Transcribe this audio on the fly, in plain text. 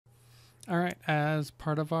All right, as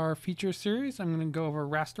part of our feature series, I'm going to go over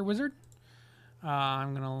Raster Wizard.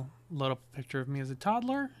 I'm going to load up a picture of me as a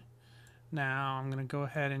toddler. Now I'm going to go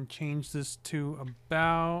ahead and change this to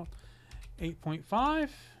about 8.5.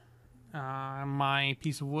 My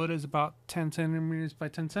piece of wood is about 10 centimeters by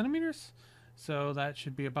 10 centimeters, so that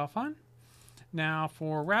should be about fine. Now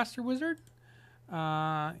for Raster Wizard,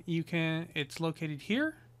 it's located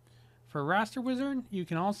here. For Raster Wizard, you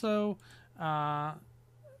can also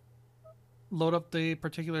load up the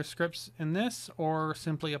particular scripts in this or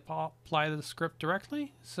simply apply the script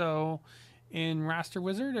directly. So in Raster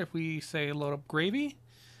Wizard, if we say load up gravy,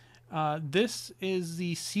 this is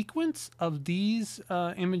the sequence of these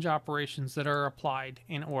image operations that are applied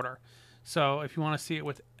in order. So if you want to see it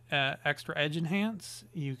with extra edge enhance,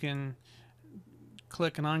 you can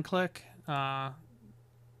click and unclick.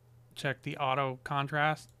 Check the auto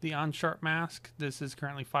contrast, the unsharp mask. This is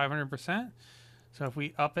currently 500%. So if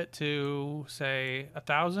we up it to say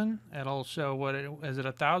 1,000, it'll show what it is at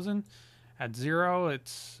 1,000. At 0,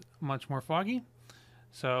 it's much more foggy.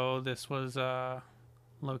 So this was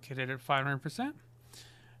located at 500%.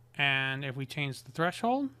 And if we change the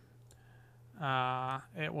threshold,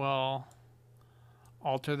 it will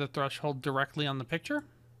alter the threshold directly on the picture.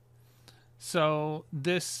 So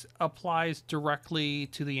this applies directly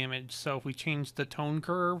to the image. So if we change the tone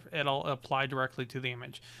curve, it'll apply directly to the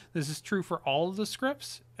image. This is true for all of the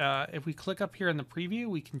scripts. If we click up here in the preview,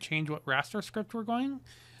 we can change what raster script we're going.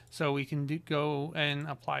 So we can go and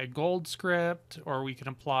apply a gold script, or we can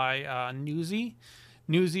apply Newsy.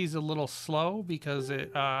 Newsy is a little slow because it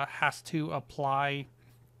has to apply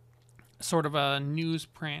sort of a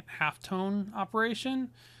newsprint halftone operation,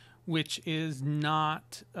 which is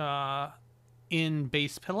not in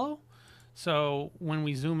base pillow. So when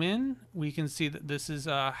we zoom in, we can see that this is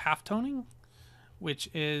halftoning, which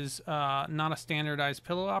is not a standardized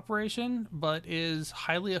pillow operation, but is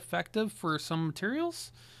highly effective for some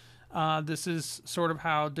materials. This is sort of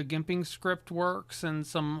how the gimping script works and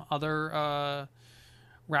some other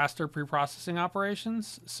raster preprocessing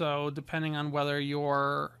operations. So depending on whether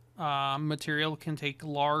your material can take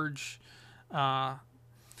large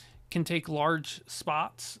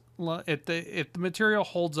spots. If the material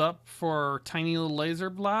holds up for tiny little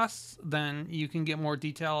laser blasts, then you can get more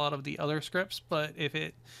detail out of the other scripts. But if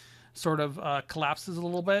it sort of collapses a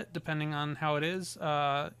little bit, depending on how it is,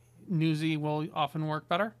 Newsy will often work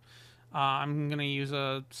better. I'm going to use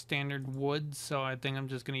a standard wood, so I think I'm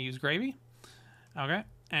just going to use gravy. Okay,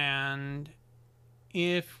 and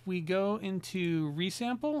if we go into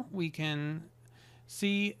resample, we can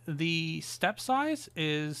see the step size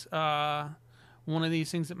is one of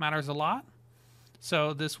these things that matters a lot.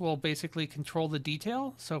 So this will basically control the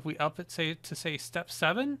detail. So if we up it to say step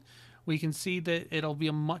 7, we can see that it'll be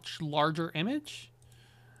a much larger image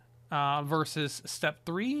versus step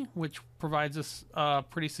 3, which provides us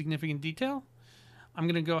pretty significant detail. I'm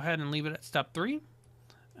going to go ahead and leave it at step 3.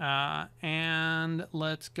 And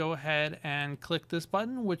let's go ahead and click this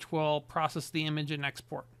button, which will process the image and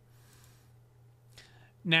export.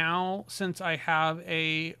 Now, since I have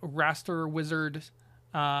a Raster Wizard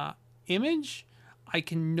image, I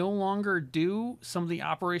can no longer do some of the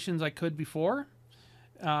operations I could before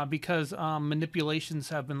because manipulations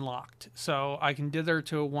have been locked. So I can dither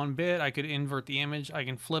to a 1-bit, I could invert the image, I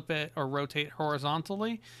can flip it or rotate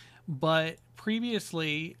horizontally. But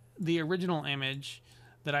previously, the original image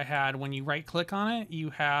that I had, when you right click on it,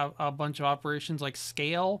 you have a bunch of operations like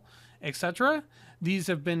scale, etc. These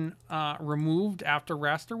have been removed after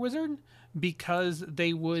Raster Wizard because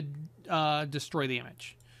they would destroy the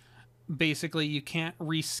image. Basically, you can't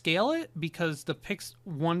rescale it because the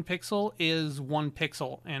 1 pixel is 1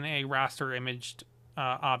 pixel in a raster imaged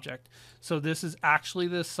object. So this is actually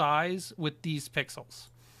the size with these pixels.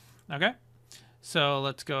 Okay, so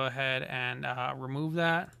let's go ahead and remove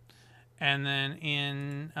that. And then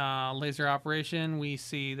in laser operation, we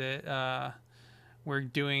see that we're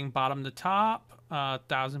doing bottom to top,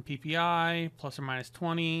 1000 ppi, plus or minus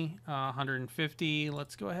 20, 150.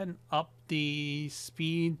 Let's go ahead and up the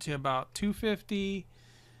speed to about 250.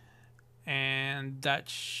 And that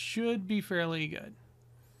should be fairly good.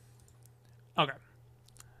 Okay.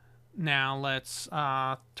 Now let's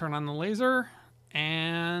turn on the laser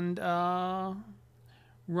and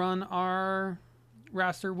run our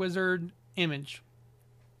Raster Wizard image.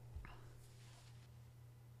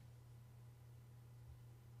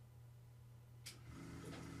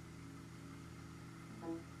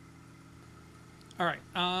 All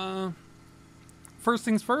right. First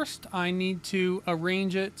things first, I need to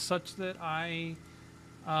arrange it such that I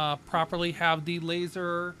properly have the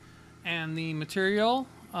laser and the material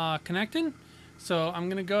connected. So I'm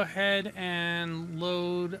going to go ahead and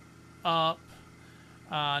load up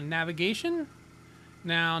navigation.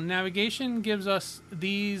 Now, navigation gives us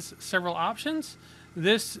these several options.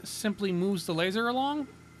 This simply moves the laser along.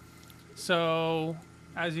 So,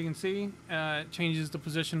 as you can see, it changes the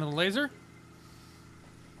position of the laser.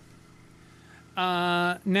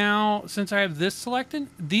 Now, since I have this selected,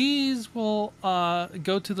 these will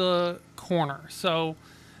go to the corner. So,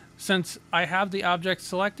 since I have the object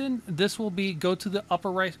selected, this will be go to the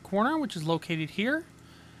upper right corner, which is located here.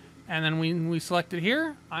 And then when we select it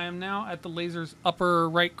here, I am now at the laser's upper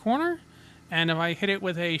right corner. And if I hit it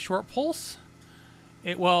with a short pulse,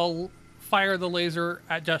 it will fire the laser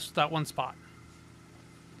at just that one spot.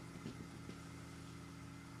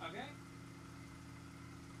 Okay.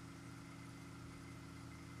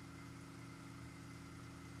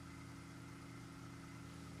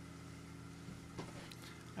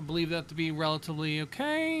 I believe that to be relatively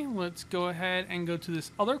okay. Let's go ahead and go to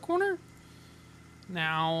this other corner.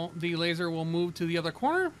 Now the laser will move to the other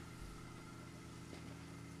corner.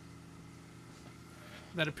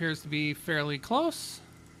 That appears to be fairly close.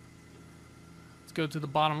 Let's go to the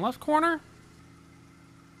bottom left corner.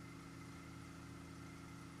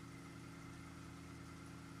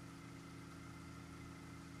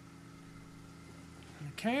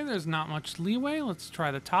 Okay, there's not much leeway. Let's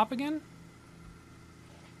try the top again.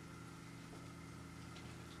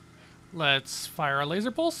 Let's fire a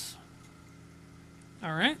laser pulse.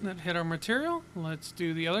 All right, that hit our material. Let's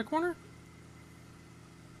do the other corner.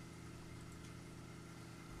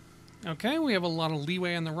 Okay, we have a lot of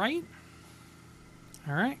leeway on the right.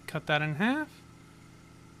 All right, cut that in half.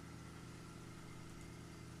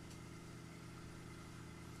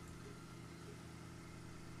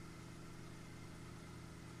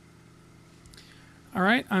 All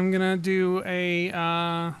right, I'm gonna do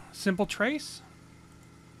a simple trace.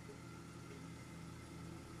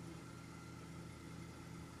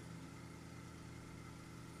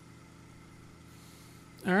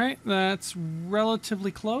 All right, that's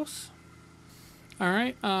relatively close. All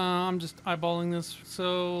right, I'm just eyeballing this,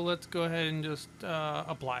 so let's go ahead and just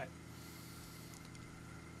apply it.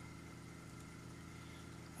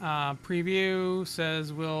 Preview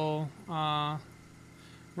says we'll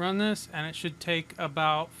run this, and it should take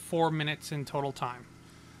about 4 minutes in total time.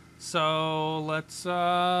 So let's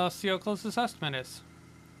see how close this estimate is.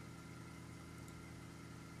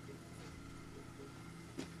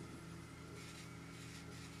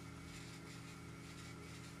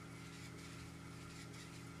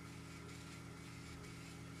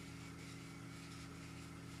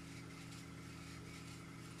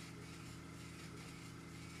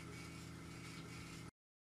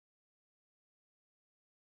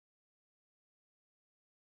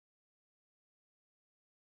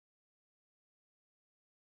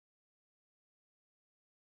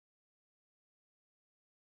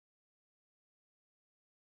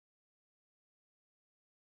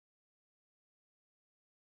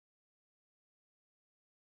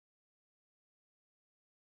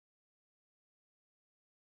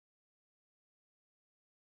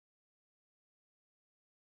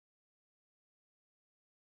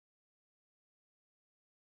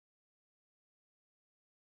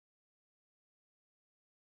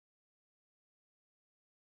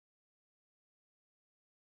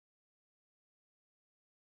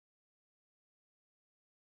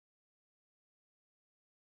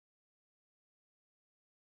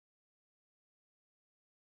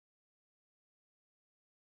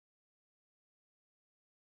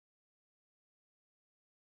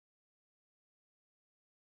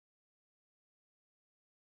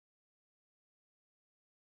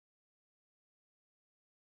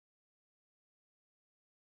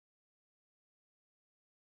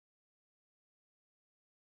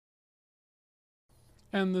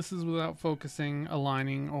 And this is without focusing,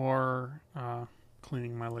 aligning, or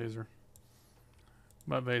cleaning my laser.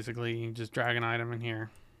 But basically, you just drag an item in here,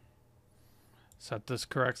 set this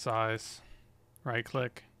correct size, right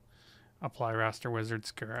click, apply Raster Wizard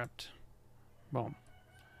script, boom.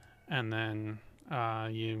 And then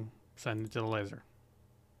you send it to the laser.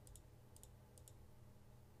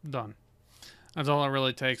 Done. That's all it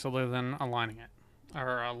really takes, other than aligning it,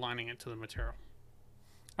 or aligning it to the material.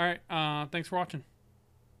 All right, thanks for watching.